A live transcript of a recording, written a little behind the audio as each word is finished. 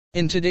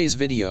In today's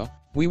video,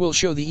 we will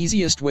show the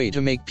easiest way to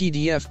make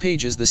PDF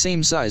pages the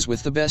same size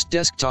with the best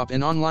desktop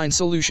and online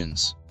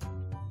solutions.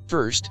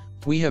 First,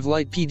 we have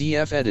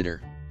LightPDF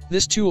Editor.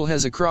 This tool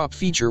has a crop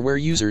feature where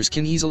users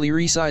can easily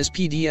resize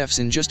PDFs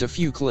in just a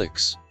few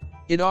clicks.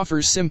 It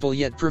offers simple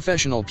yet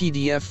professional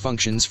PDF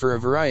functions for a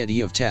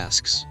variety of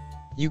tasks.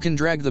 You can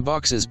drag the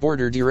box's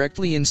border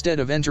directly instead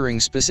of entering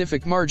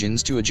specific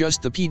margins to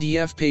adjust the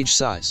PDF page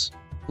size.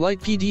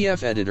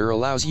 LightPDF Editor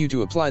allows you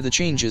to apply the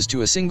changes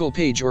to a single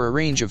page or a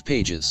range of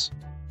pages.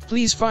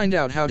 Please find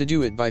out how to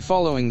do it by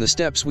following the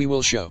steps we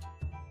will show.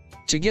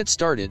 To get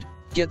started,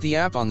 get the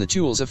app on the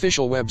tool's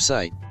official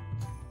website.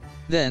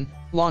 Then,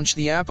 launch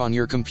the app on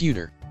your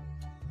computer.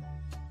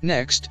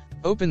 Next,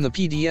 open the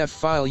PDF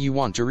file you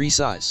want to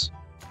resize.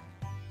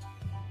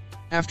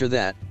 After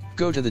that,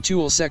 go to the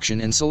Tools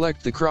section and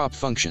select the Crop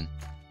function.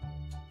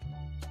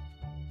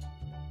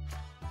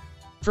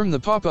 From the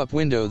pop-up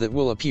window that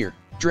will appear,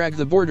 drag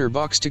the border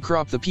box to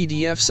crop the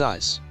PDF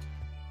size.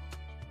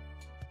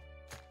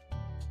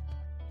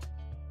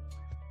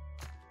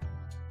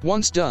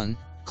 Once done,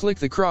 click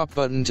the Crop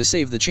button to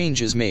save the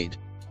changes made.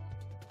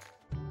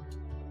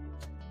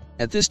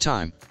 At this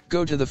time,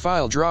 go to the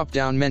File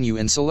drop-down menu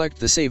and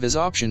select the Save As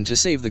option to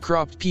save the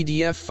cropped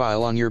PDF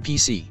file on your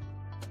PC.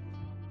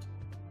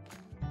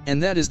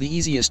 And that is the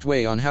easiest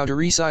way on how to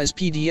resize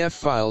PDF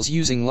files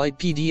using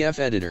LightPDF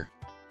Editor.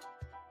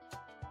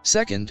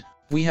 Second,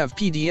 we have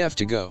PDF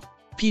to Go.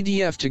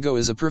 PDF to Go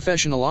is a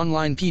professional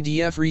online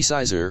PDF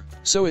resizer,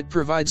 so it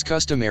provides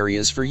custom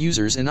areas for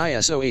users in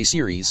ISO A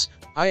series,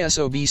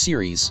 ISO B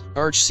series,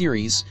 Arch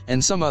series,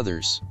 and some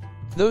others.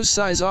 Those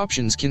size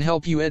options can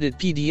help you edit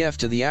PDF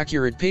to the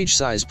accurate page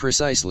size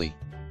precisely.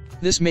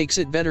 This makes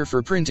it better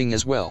for printing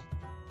as well.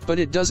 But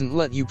it doesn't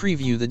let you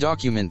preview the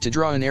document to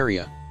draw an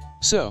area.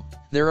 So,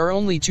 there are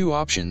only two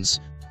options: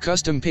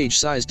 custom page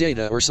size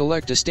data or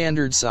select a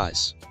standard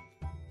size.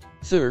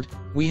 Third,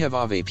 we have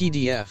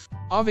AvePDF.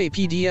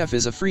 AvePDF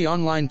is a free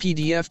online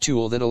PDF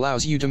tool that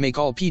allows you to make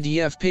all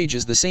PDF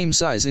pages the same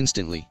size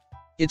instantly.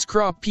 Its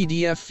Crop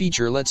PDF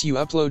feature lets you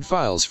upload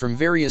files from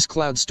various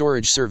cloud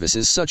storage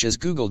services such as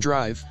Google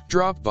Drive,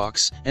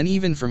 Dropbox, and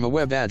even from a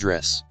web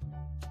address.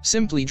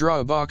 Simply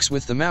draw a box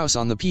with the mouse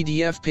on the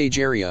PDF page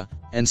area,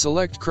 and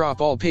select Crop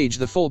All Page.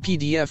 The full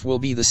PDF will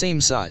be the same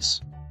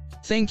size.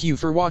 Thank you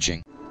for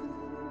watching.